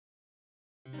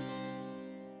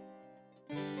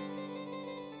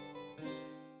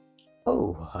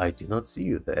Oh, I did not see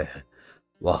you there.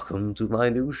 Welcome to my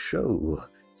new show,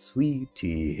 Sweet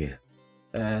Tea,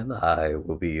 and I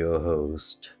will be your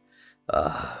host.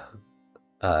 Uh,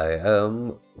 I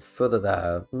am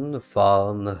Ferdinand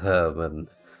von Herman,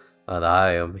 and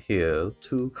I am here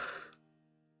to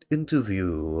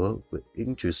interview with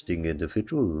interesting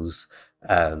individuals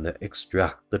and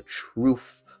extract the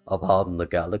truth upon the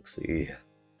galaxy.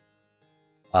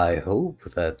 I hope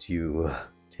that you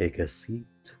take a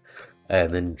seat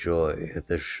and enjoy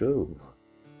the show.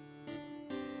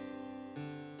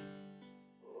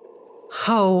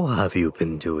 How have you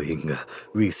been doing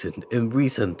in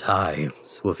recent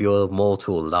times with your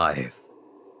mortal life?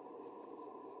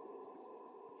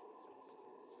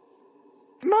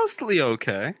 Mostly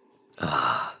okay.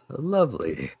 Ah,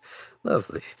 lovely,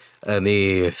 lovely.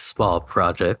 Any small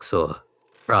projects or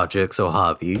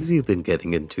hobbies you've been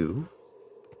getting into?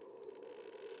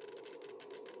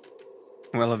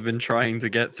 Well, I've been trying to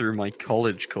get through my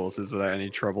college courses without any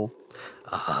trouble.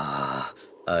 Ah,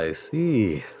 I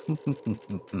see.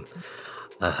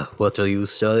 What are you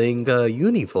studying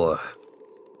uni for?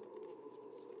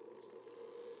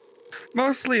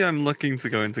 Mostly I'm looking to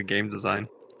go into game design.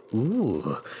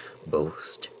 Ooh,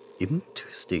 most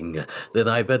interesting. Then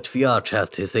I bet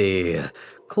VRChat is a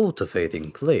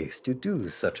cultivating place to do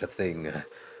such a thing,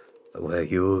 where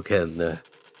you can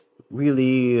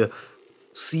really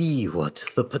see what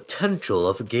the potential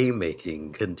of game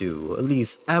making can do, at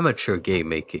least amateur game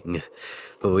making.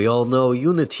 But we all know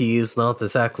Unity is not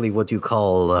exactly what you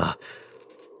call, at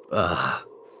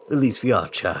least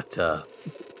VRChat,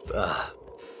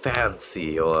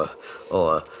 fancy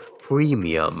or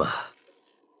premium.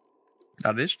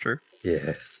 That is true.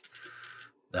 Yes.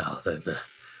 Now then,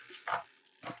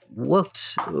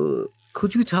 what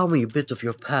could you tell me a bit of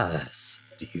your past,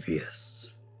 Devious?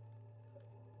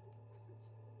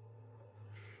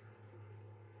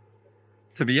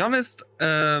 To be honest,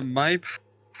 my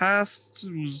past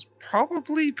was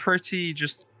probably pretty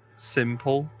just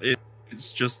simple.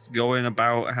 It's just going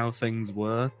about how things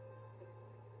were.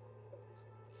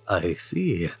 I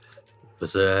see.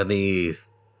 Was there any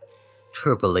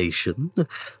turbulation,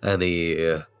 any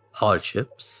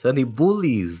hardships, any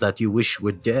bullies that you wish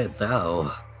were dead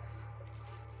now?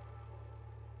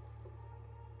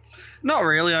 Not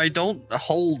really. I don't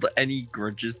hold any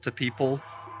grudges to people.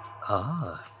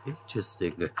 Ah,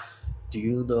 interesting. Do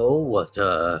you know what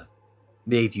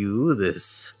made you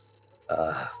this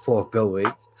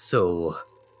foregoing so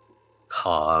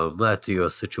calm at your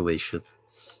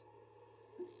situations?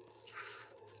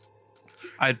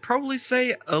 I'd probably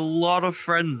say a lot of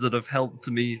friends that have helped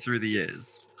me through the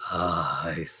years. Ah,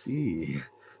 I see.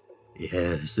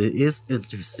 Yes, it is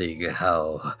interesting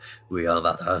how we are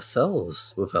not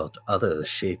ourselves without others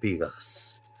shaping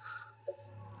us.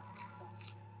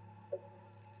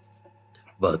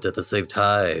 But at the same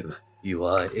time, you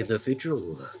are an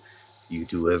individual. You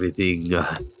do everything,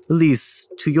 at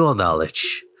least to your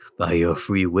knowledge, by your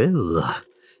free will.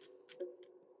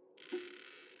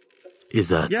 Is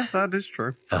that... Yeah, that is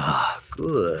true. Ah,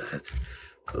 good.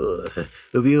 Good. It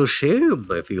would be a shame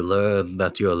if you learn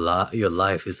that your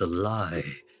life is a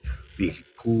lie, being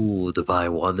pulled by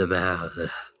one man.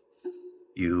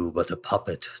 You but a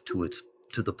puppet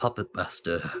to the puppet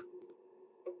master.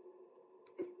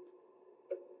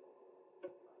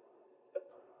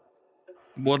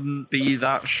 Wouldn't be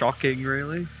that shocking,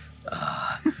 really.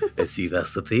 Ah, I see,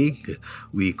 that's the thing.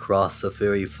 We cross a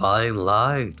very fine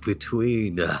line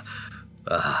between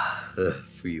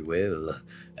free will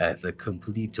and the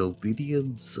complete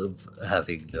obedience of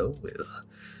having no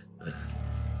will.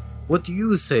 What do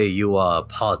you say you are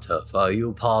part of? Are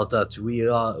you part that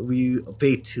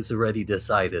fate is already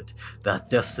decided, that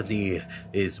destiny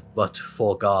is but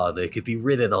for God, it could be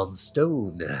written on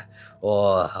stone?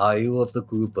 Or are you of the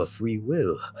group of free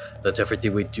will, that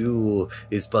everything we do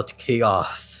is but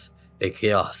chaos, and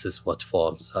chaos is what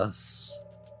forms us?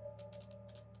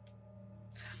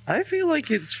 I feel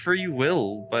like it's free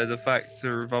will by the fact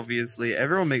of obviously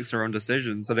everyone makes their own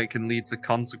decisions and it can lead to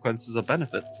consequences or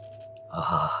benefits.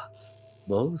 Ah,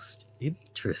 most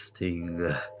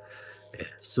interesting.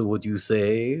 So would you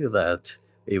say that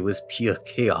it was pure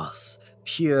chaos,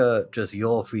 pure just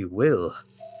your free will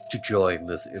to join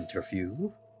this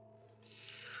interview?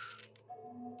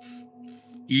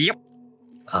 Yep.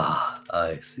 Ah,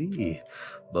 I see.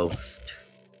 Most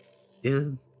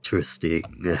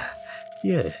interesting.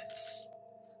 Yes.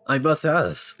 I must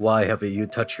ask, why haven't you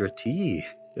touched your tea?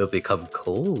 It'll become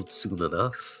cold soon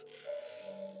enough.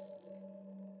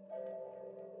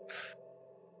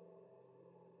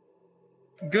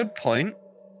 Good point.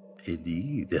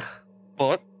 Indeed.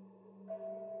 But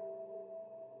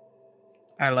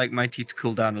I like my tea to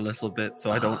cool down a little bit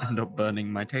so I don't end up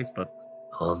burning my taste buds.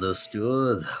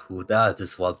 Understood. That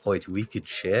is one point we could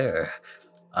share.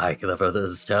 I can never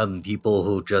understand people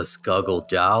who just goggle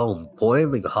down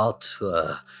boiling hot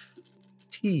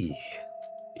tea.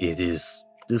 It is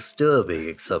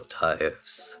disturbing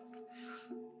sometimes.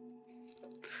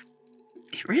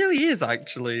 It really is,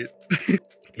 actually. It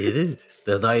is.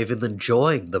 They're not even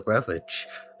enjoying the beverage.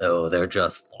 Oh, they're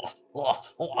just.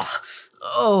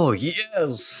 Oh,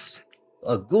 yes!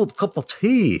 A good cup of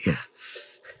tea!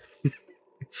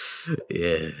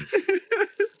 Yes.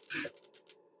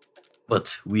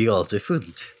 But we are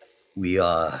different. We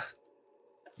are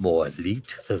more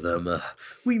elite than them.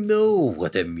 We know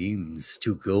what it means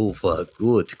to go for a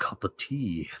good cup of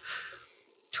tea.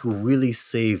 To really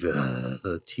savor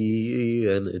the tea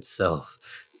in itself.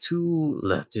 To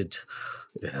let it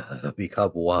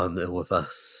become one with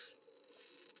us.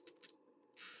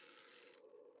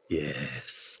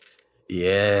 Yes.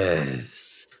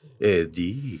 Yes.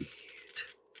 Indeed.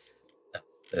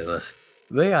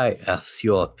 May I ask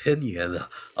your opinion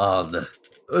on,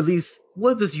 at least,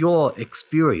 what is your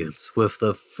experience with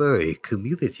the furry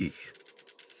community?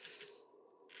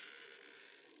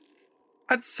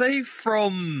 I'd say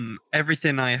from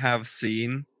everything I have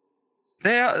seen,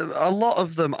 a lot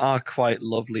of them are quite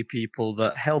lovely people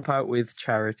that help out with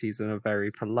charities and are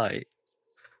very polite.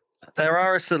 There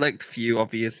are a select few,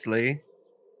 obviously,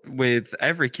 with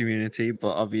every community,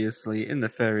 but obviously in the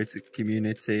furry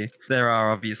community, there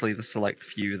are obviously the select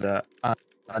few that are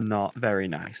not very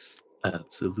nice.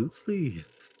 Absolutely.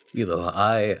 You know,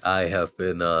 I have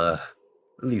been at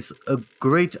least a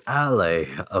great ally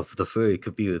of the furry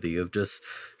community, of just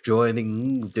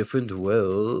joining different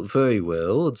furry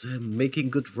worlds and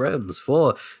making good friends.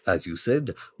 For, as you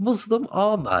said, most of them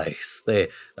are nice. They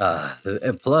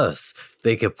and plus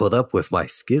they can put up with my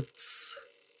skits.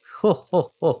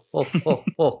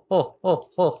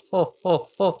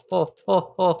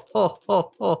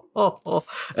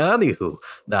 Anywho,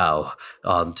 now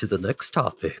on to the next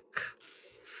topic.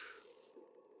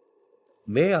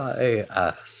 May I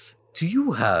ask, do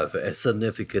you have a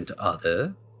significant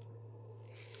other?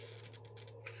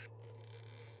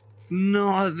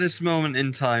 No, at this moment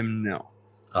in time, no.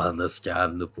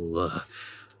 Understandable.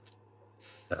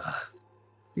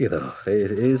 You know,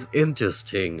 it is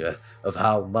interesting of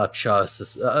how much our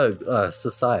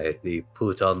society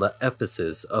put on the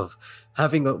emphasis of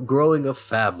growing a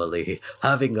family,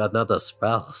 having another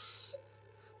spouse.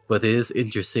 But it is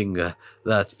interesting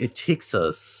that it takes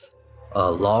us a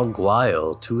long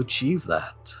while to achieve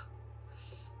that.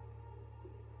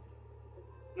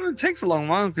 Well, it takes a long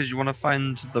while because you want to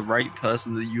find the right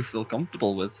person that you feel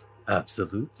comfortable with.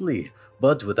 Absolutely.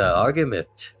 But with that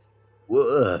argument,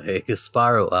 it can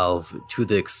spiral out to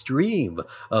the extreme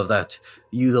of that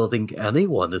you don't think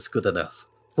anyone is good enough.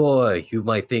 For you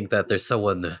might think that there's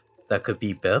someone that could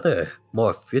be better,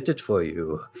 more fitted for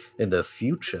you in the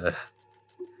future.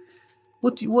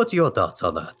 What's your thoughts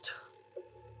on that?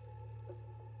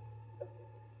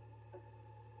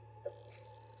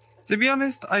 To be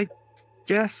honest, I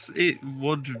guess it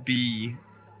would be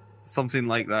something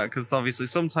like that, because obviously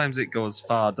sometimes it goes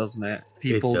far, doesn't it?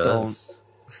 People don't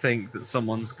think that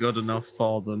someone's good enough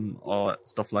for them or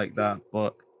stuff like that,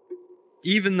 but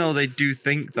even though they do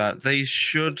think that, they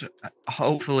should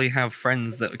hopefully have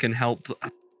friends that can help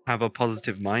have a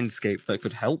positive mindscape that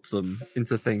could help them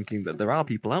into thinking that there are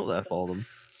people out there for them.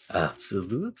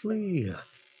 Absolutely.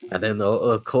 And then,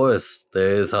 of course,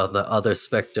 there's on the other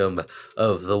spectrum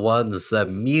of the ones that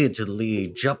immediately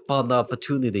jump on the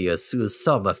opportunity as soon as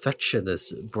some affection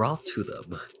is brought to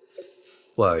them.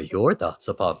 What are your thoughts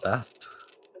upon that?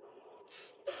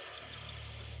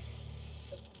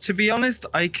 To be honest,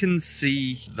 I can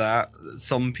see that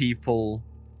some people,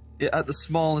 at the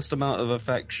smallest amount of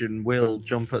affection, will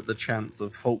jump at the chance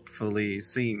of hopefully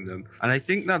seeing them. And I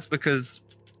think that's because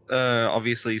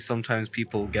obviously sometimes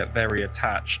people get very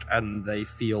attached and they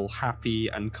feel happy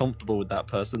and comfortable with that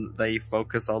person. They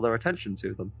focus all their attention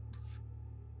to them.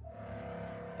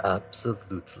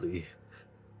 Absolutely.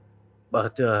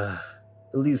 But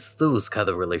at least those kind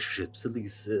of relationships, at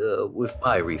least with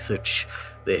my research,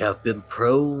 they have been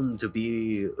prone to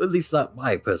be, at least not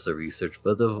my personal research,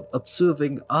 but of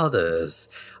observing others.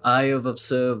 I have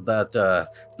observed that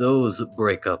those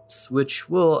breakups, which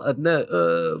will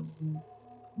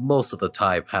most of the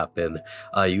time happen,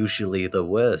 are usually the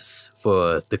worst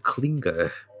for the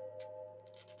clinger.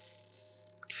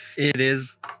 It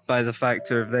is by the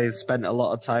factor if they've spent a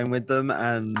lot of time with them,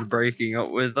 and breaking up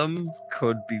with them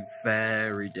could be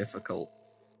very difficult.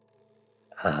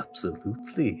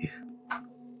 Absolutely.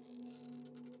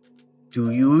 Do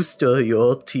you stir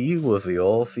your tea with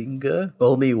your finger?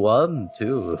 Only one,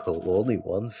 too. Only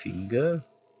one finger?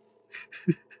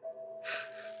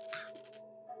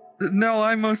 No,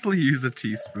 I mostly use a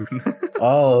teaspoon.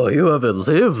 Oh, you haven't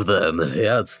lived then.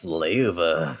 Yeah, it's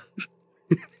flavor.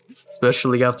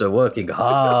 Especially after working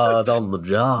hard on the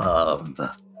job.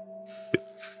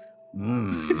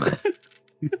 Mmm.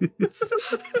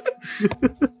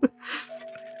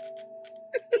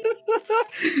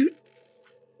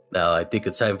 Now I think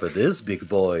it's time for this big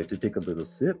boy to take a little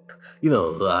sip. You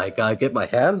know, I gotta get my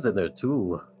hands in there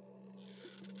too.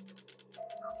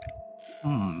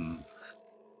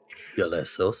 You're less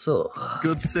so.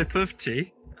 Good sip of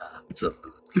tea.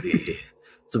 Absolutely.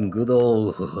 Some good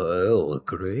old Earl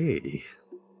Grey.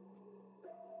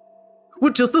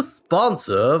 Which is the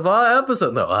sponsor of our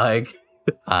episode. No,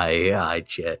 I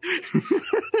jest.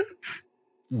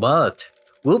 But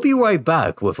we'll be right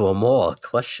back with more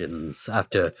questions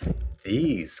after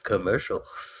these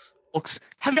commercials. Folks,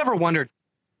 have you ever wondered,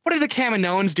 what did the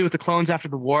Kaminoans do with the clones after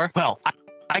the war? Well,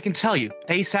 I can tell you,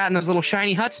 they sat in those little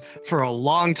shiny huts for a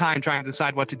long time trying to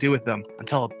decide what to do with them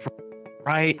until a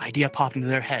right idea popped into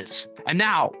their heads. And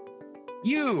now,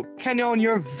 you can own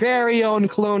your very own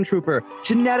clone trooper,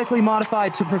 genetically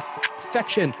modified to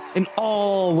perfection in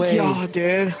all ways. Yeah,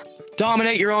 dude.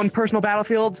 Dominate your own personal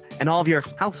battlefields and all of your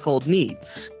household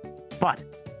needs. But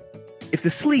if the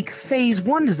sleek Phase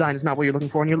 1 design is not what you're looking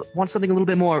for and you want something a little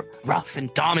bit more rough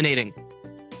and dominating,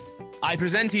 I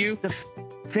present to you the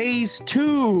Phase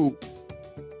 2.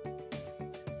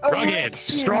 Rugged,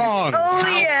 strong,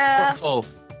 powerful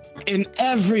in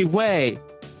every way.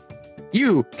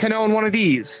 You can own one of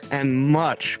these and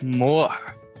much more.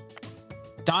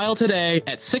 Dial today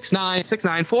at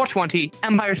 6969420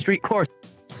 Empire Street Course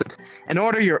and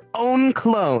order your own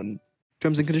clone.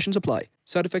 Terms and conditions apply.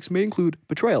 Side effects may include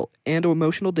betrayal and or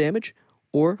emotional damage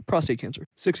or prostate cancer.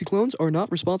 Sexy clones are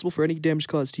not responsible for any damage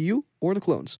caused to you or the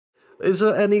clones. Is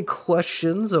there any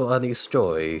questions or any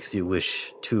stories you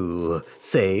wish to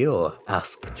say or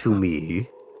ask to me?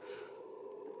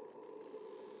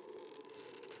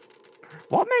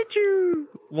 What made you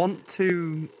want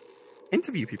to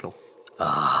interview people?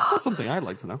 That's something I'd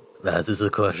like to know. That is a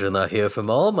question I hear from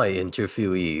all my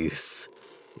interviewees.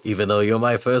 Even though you're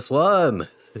my first one.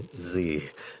 See,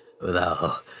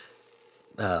 now,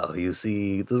 you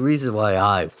see, the reason why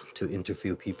I want to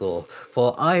interview people,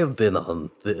 for I have been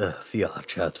on the VR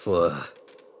chat for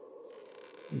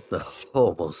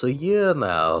almost a year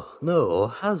now. No,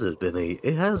 has it been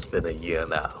it has been a year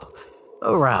now.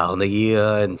 Around a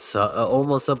year and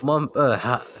almost a month,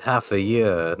 half a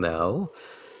year now.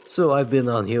 So I've been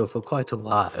on here for quite a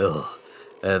while,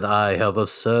 and I have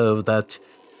observed that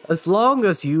as long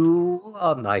as you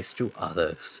are nice to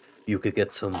others, you could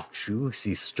get some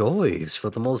juicy stories for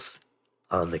the most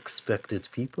unexpected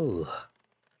people.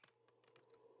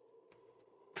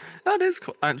 That is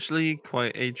actually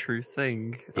quite a true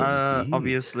thing.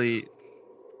 Obviously,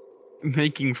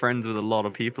 making friends with a lot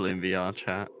of people in VR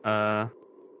chat,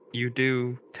 you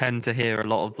do tend to hear a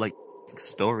lot of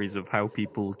stories of how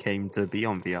people came to be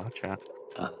on VR chat.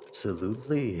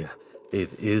 Absolutely. It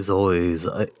is always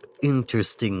an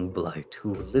interesting blight to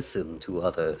listen to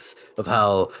others of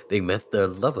how they met their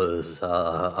lovers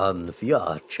on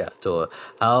VR chat, or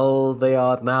how they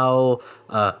are now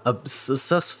a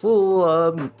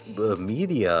successful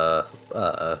media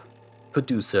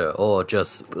producer, or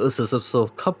just a successful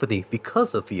company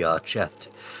because of VR chat.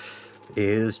 It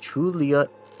is truly an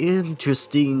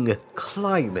interesting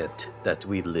climate that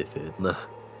we live in.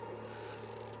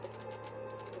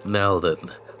 Now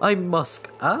then, I must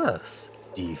ask,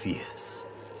 Devious,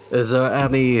 is there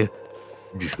any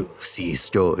juicy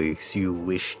stories you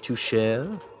wish to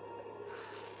share?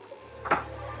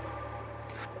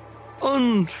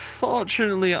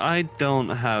 Unfortunately, I don't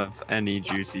have any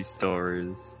juicy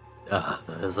stories. That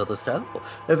is understandable.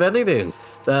 If anything,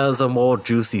 there's a more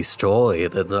juicy story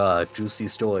than the juicy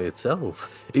story itself.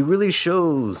 It really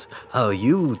shows how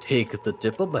you take the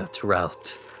diplomat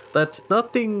route. That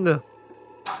nothing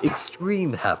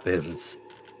extreme happens.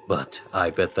 But I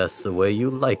bet that's the way you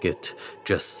like it.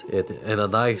 Just in a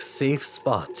nice safe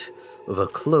spot with a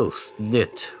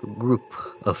close-knit group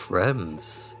of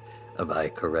friends. Am I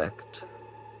correct?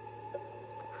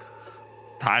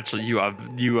 Actually, you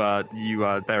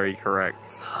are very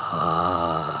correct.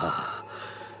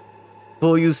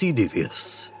 For you see,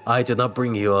 Devious, I did not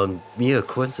bring you on mere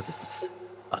coincidence.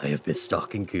 I have been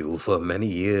stalking you for many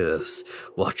years,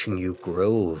 watching you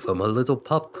grow from a little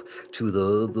pup to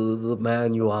the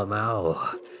man you are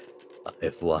now.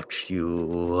 I've watched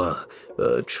you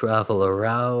travel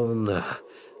around,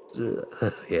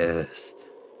 yes,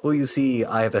 For you see,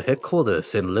 I have a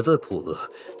headquarters in Liverpool,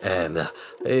 and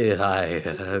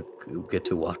I get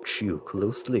to watch you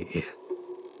closely.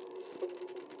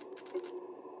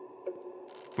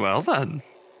 Well then,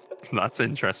 that's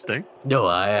interesting. No,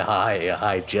 it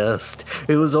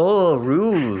was all a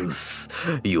ruse.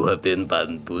 You have been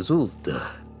bamboozled,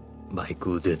 my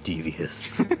good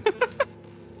Devious.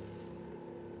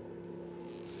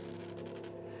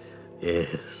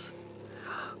 Yes.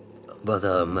 But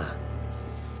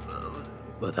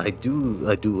I do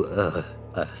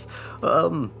ask,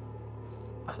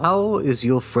 how is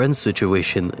your friend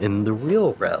situation in the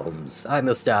real realms? I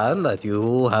understand that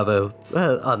you have a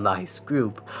nice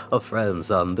group of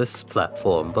friends on this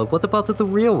platform, but what about the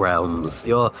real realms?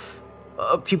 Your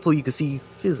people you can see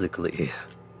physically.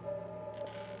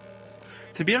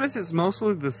 To be honest, it's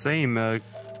mostly the same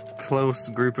close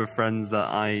group of friends that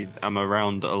I am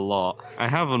around a lot. I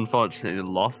have unfortunately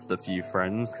lost a few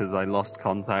friends because I lost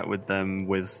contact with them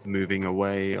with moving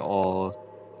away or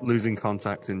losing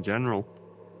contact in general.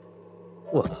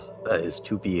 Well, that is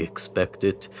to be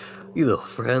expected. You know,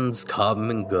 friends come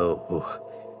and go.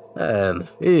 And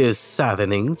it is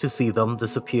saddening to see them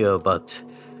disappear, but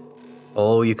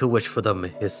all you can wish for them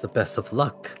is the best of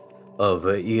luck. Of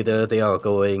either they are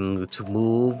going to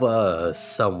move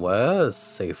somewhere,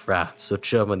 say France or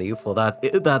Germany, for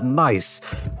that nice,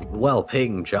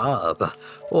 well-paying job,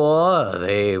 or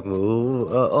they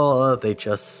move, or they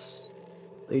just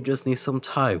need some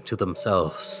time to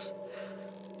themselves.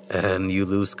 And you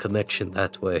lose connection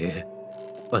that way.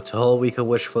 But all we can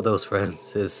wish for those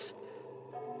friends is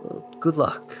good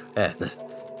luck and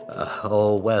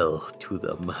all well to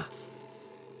them.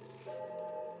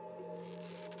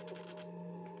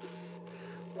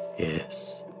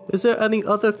 Yes. Is there any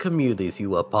other communities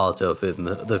you are part of in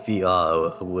the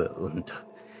VR world?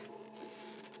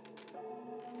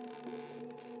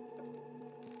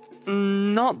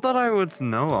 Not that I would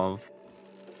know of.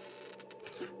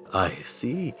 I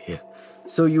see.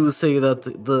 So you would say that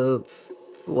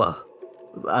well,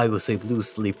 I would say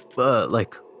loosely,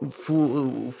 like,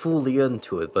 fully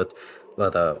into it, but,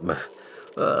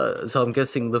 so I'm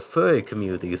guessing the furry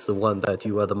community is the one that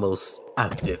you are the most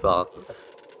active on.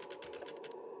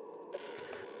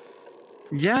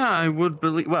 Yeah, I would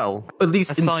believe, well, At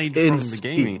least aside in from the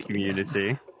gaming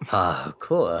community. Of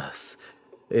course.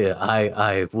 Yeah,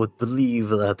 I would believe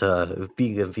that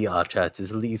being in VR chat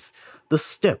is at least the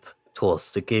step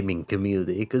towards the gaming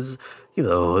community, because, you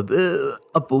know,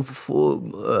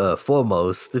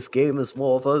 foremost, this game is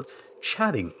more of a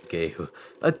chatting game,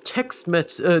 a text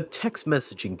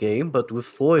messaging game, but with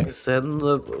voice and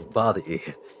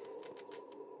body.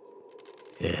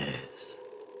 Yes.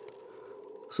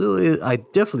 So I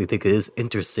definitely think it is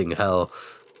interesting how,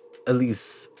 at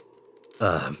least,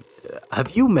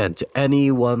 have you met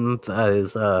anyone that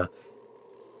is of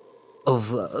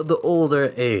the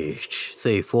older age,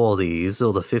 say 40s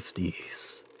or the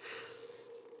 50s?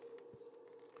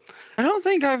 I don't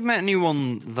think I've met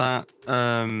anyone that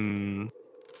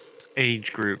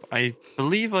age group. I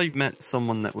believe I've met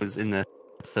someone that was in their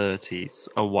 30s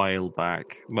a while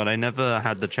back, but I never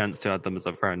had the chance to add them as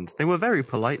a friend. They were very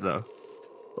polite though.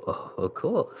 Oh, of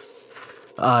course.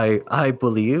 I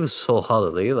believe so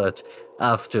heartily that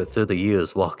after 30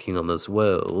 years walking on this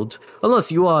world,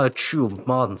 unless you are a true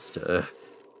monster,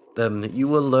 then you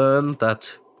will learn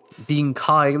that being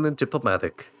kind and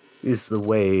diplomatic is the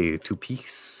way to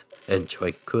peace and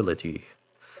tranquility.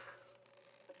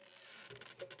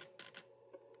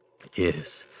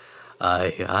 Yes,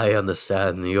 I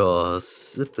understand your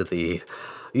sympathy.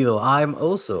 You know, I'm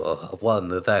also one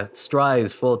that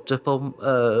strives for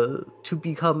to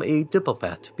become a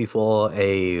diplomat before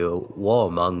a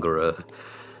warmonger.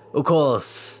 Of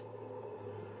course,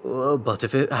 but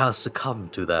if it has to come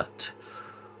to that,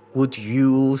 would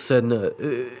you send,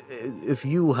 if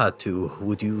you had to,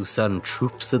 would you send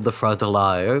troops in the front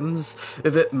lines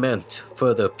if it meant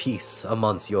further peace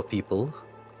amongst your people,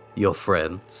 your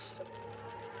friends?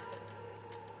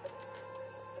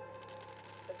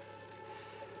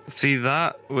 See,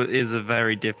 that is a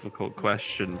very difficult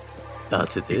question.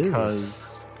 That it because,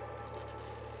 is.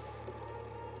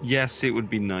 Yes, it would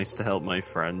be nice to help my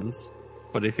friends,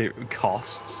 but if it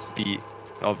costs,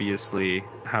 obviously,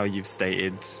 how you've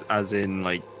stated, as in,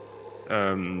 like,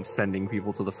 sending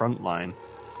people to the front line,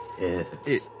 Yes.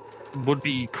 it would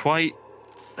be quite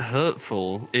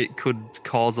hurtful. It could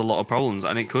cause a lot of problems,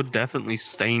 and it could definitely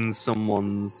stain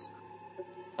someone's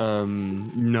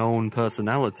known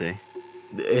personality.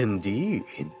 Indeed,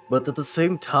 but at the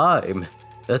same time,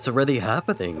 that's already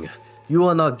happening. You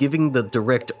are not giving the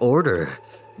direct order,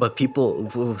 But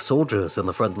soldiers in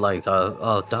the front lines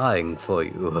are dying for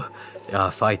you,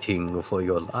 are fighting for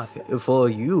your life, for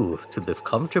you to live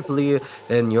comfortably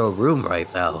in your room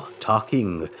right now,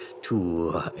 talking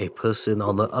to a person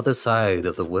on the other side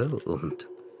of the world.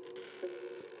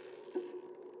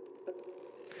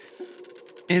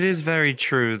 It is very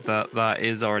true that that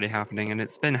is already happening, and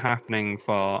it's been happening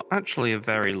for actually a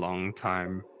very long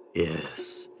time.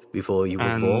 Yes, before you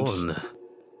were born.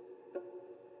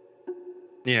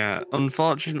 Yeah,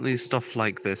 unfortunately stuff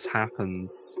like this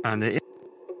happens, and it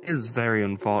is very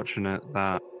unfortunate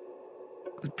that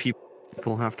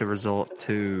people have to resort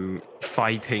to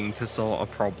fighting to sort a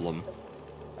problem.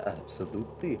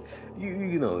 Absolutely.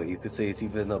 You know, you could say it's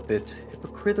even a bit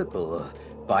hypocritical,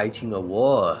 fighting a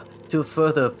war to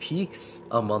further peace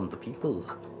among the people.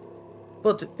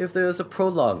 But if there is a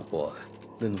prolonged war,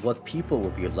 then what people will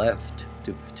be left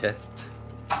to protect?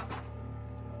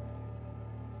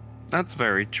 That's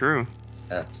very true.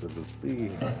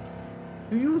 Absolutely.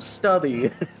 Do you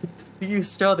study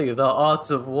the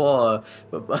arts of war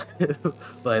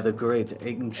by the great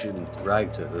ancient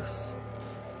writers?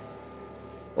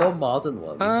 Or modern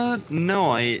ones?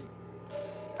 No, I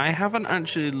haven't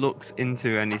actually looked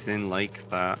into anything like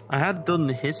that. I had done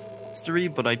history,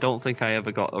 but I don't think I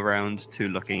ever got around to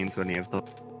looking into any of them.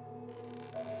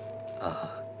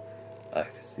 Ah, I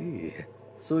see.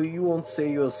 So you won't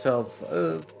say yourself,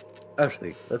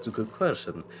 actually, that's a good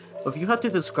question. If you had to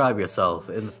describe yourself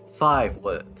in 5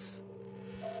 words,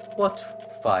 what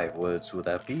 5 words would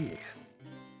that be?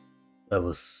 That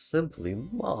was simply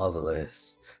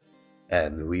marvelous.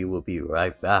 And we will be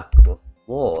right back with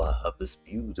more of this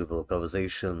beautiful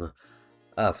conversation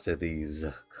after these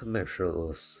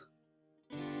commercials.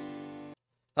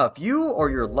 Have you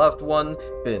or your loved one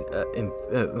been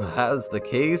has the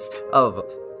case of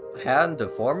hand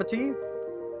deformity?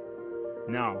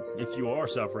 Now, if you are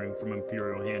suffering from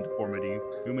imperial hand deformity,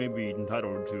 you may be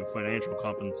entitled to financial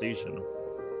compensation.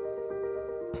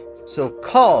 So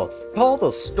call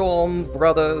the Storm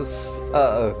Brothers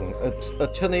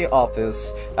attorney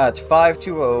office at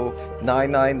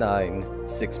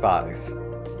 520-999-65.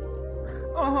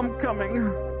 Oh, I'm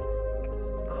coming.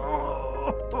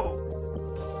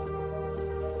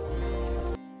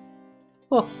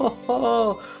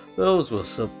 Those were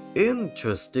some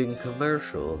interesting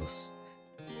commercials.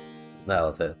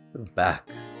 Now then, back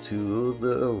to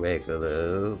the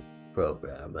regular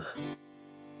program.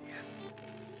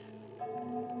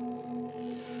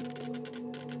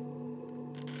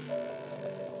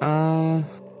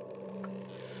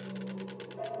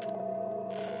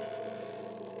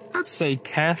 I'd say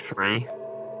carefree.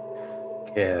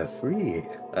 Carefree,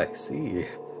 I see.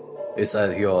 Is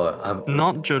that your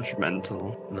not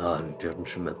judgmental?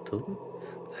 Non-judgmental.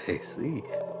 I see.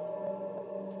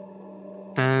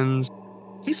 And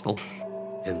peaceful.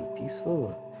 And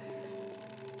peaceful.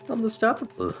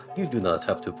 Understandable. You do not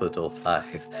have to put all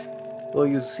 5. Well,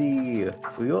 you see,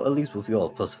 at least with your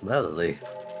personality,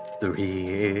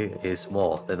 3 is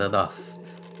more than enough.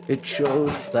 It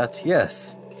shows that,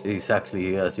 yes,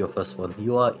 exactly as your first one,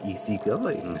 you are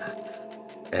easygoing.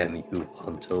 And you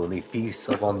want only peace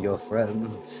among your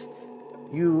friends.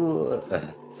 You,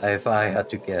 if I had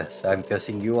to guess, I'm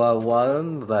guessing you are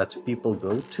one that people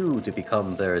go to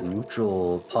become their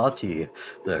neutral party,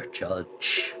 their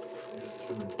judge.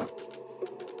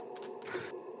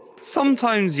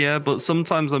 Sometimes, yeah, but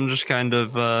sometimes I'm just kind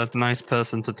of a nice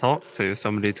person to talk to,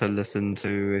 somebody to listen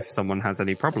to if someone has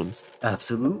any problems.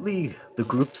 Absolutely. The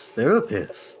group's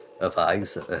therapist,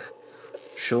 advisor,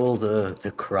 shoulder to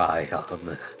cry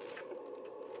on.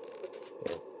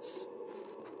 Yes.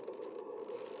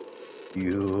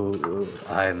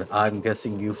 I'm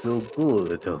guessing you feel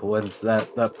good once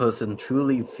that person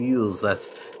truly feels that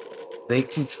they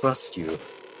can trust you,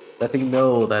 that they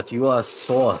know that you are a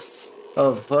source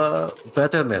of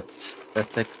betterment,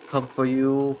 that they can come for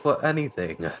you for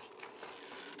anything.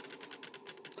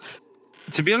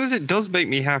 To be honest, it does make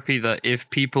me happy that if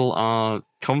people are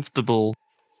comfortable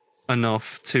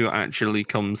enough to actually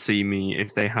come see me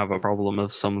if they have a problem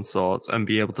of some sort and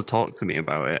be able to talk to me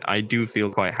about it, I do feel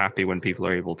quite happy when people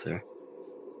are able to.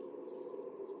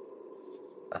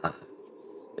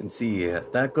 And see,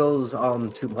 that goes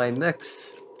on to my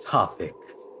next topic,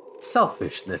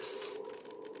 selfishness.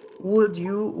 What's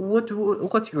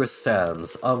your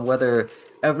stance on whether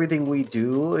everything we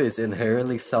do is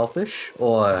inherently selfish,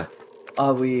 or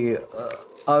are we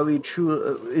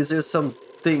true? Is there some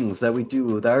things that we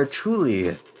do that are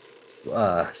truly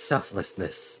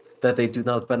selflessness, that they do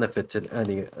not benefit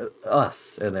in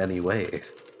us in any way?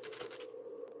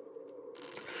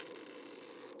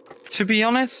 To be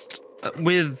honest,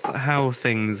 with how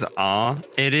things are,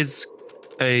 it is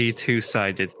a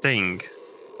two-sided thing.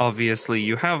 Obviously,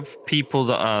 you have people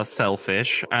that are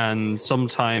selfish, and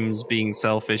sometimes being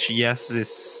selfish, yes,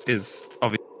 this is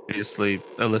obviously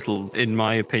a little, in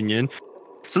my opinion,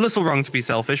 it's a little wrong to be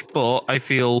selfish, but I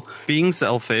feel being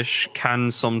selfish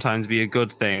can sometimes be a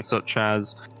good thing, such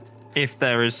as if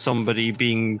there is somebody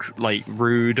being like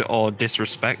rude or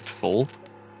disrespectful,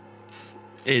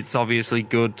 it's obviously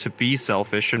good to be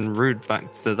selfish and rude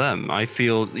back to them. I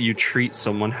feel you treat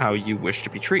someone how you wish to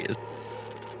be treated.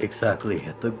 Exactly,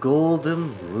 the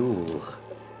golden rule.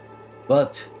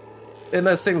 But, in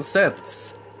the same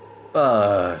sense,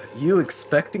 you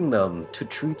expecting them to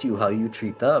treat you how you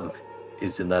treat them,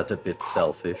 isn't that a bit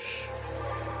selfish?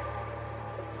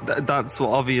 That's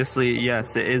what, obviously,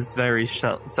 yes, it is very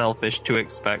selfish to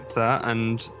expect that,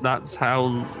 and that's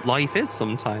how life is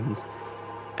sometimes.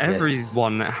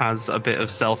 Everyone has a bit of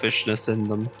selfishness in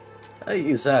them.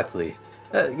 Exactly.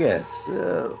 Yes.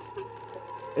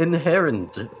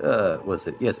 Inherent,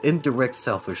 Yes, indirect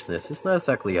selfishness is not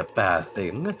exactly a bad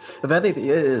thing. If anything,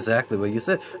 exactly what you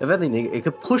said. If anything, it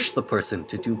could push the person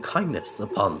to do kindness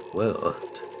upon the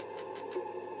world.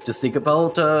 Just think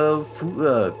about,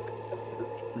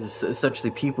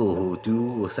 essentially people who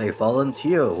do, say,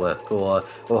 volunteer work or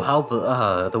help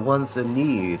the ones in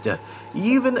need.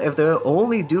 Even if they're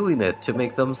only doing it to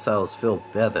make themselves feel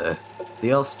better,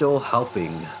 they are still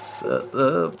helping.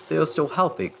 They are still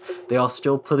helping. They are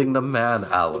still putting the man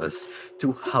hours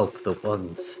to help the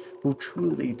ones who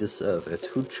truly deserve it,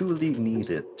 who truly need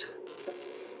it.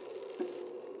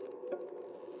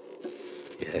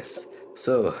 Yes.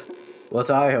 So, what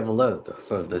I have learned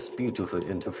from this beautiful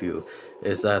interview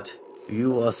is that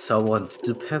you are someone to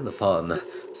depend upon,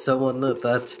 someone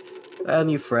that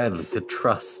any friend could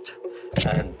trust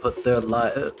and put their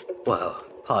life, well,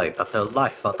 probably not their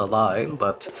life on the line,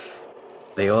 but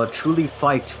they will truly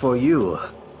fight for you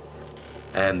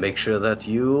and make sure that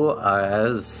you are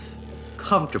as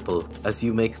comfortable as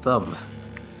you make them.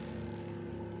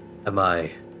 Am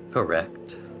I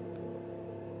correct?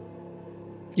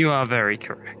 You are very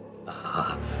correct.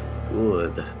 Ah,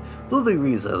 good. The only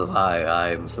reason why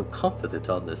I'm so confident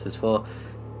on this is for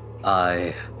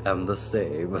I am the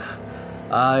same.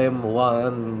 I am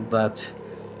one that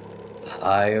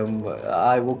I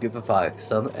will give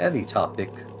advice on any topic.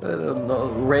 No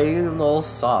rain or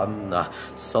sun,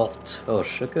 salt or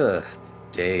sugar,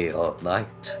 day or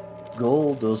night,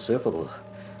 gold or silver.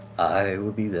 I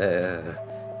will be there,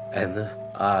 and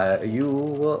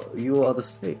you are the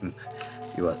same.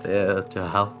 You are there to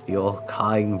help your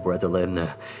kind brethren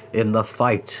in the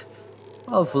fight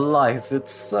of life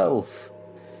itself,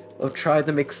 of trying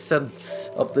to make sense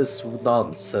of this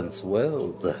nonsense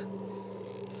world,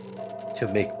 to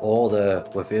make order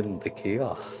within the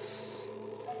chaos.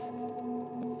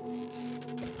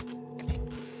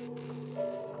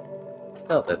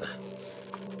 Now then,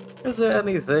 is there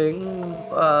anything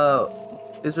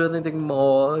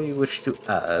more you wish to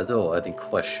add, or any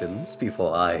questions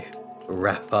before I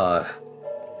wrap our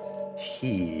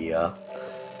tea up?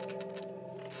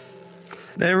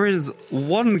 There is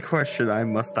one question I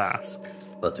must ask.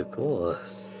 But of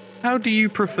course. How do you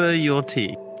prefer your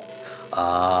tea?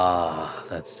 Ah,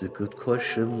 that's a good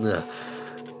question.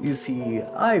 You see,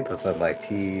 I prefer my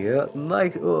tea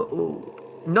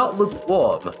not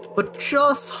lukewarm, but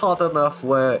just hot enough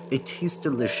where it tastes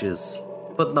delicious,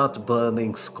 but not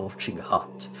burning, scorching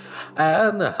hot.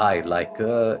 And I like,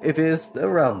 if it's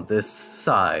around this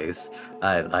size,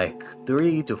 I like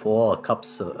 3 to 4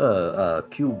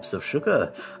 cubes of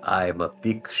sugar. I'm a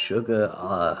big sugar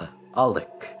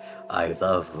alec. I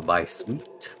love my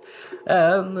sweet.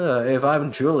 And if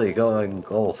I'm truly going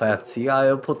all fancy,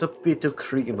 I'll put a bit of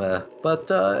creamer. But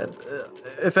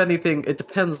if anything, it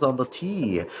depends on the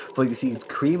tea. For you see,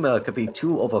 creamer could be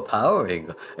too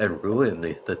overpowering and ruin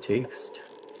the taste.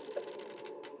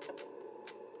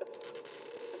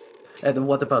 And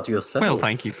what about yourself? Well,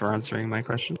 thank you for answering my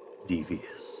question.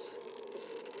 Devious.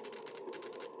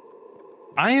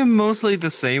 I am mostly the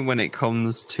same when it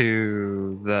comes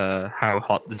to how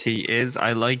hot the tea is.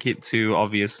 I like it to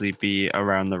obviously be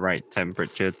around the right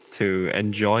temperature to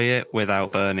enjoy it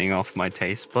without burning off my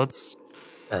taste buds.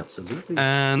 Absolutely.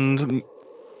 And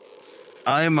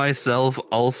I myself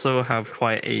also have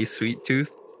quite a sweet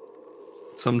tooth.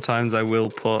 Sometimes I will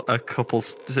put a couple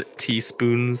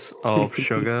teaspoons of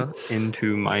sugar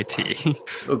into my tea.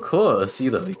 Of course,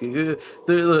 it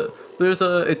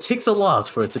takes a lot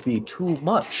for it to be too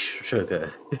much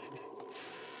sugar.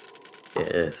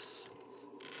 Yes.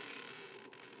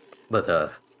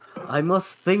 But I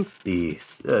must thank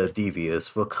these Devious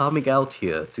for coming out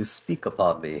here to speak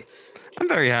upon me. I'm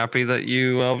very happy that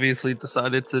you obviously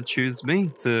decided to choose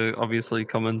me to obviously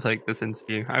come and take this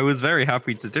interview. I was very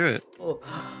happy to do it. Oh,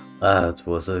 that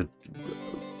was a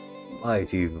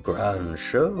mighty grand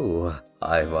show,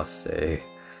 I must say.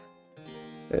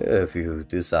 If you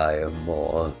desire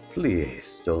more,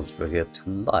 please don't forget to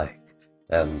like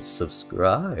and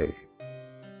subscribe.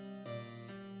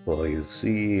 For you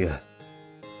see,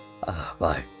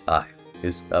 my time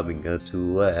is coming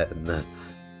to an end.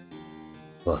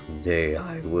 One day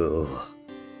I will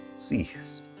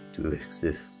cease to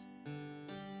exist.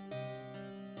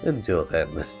 Until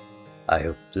then, I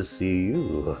hope to see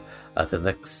you at the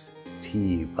next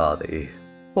tea party.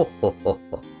 Ho ho ho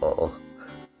ho ho.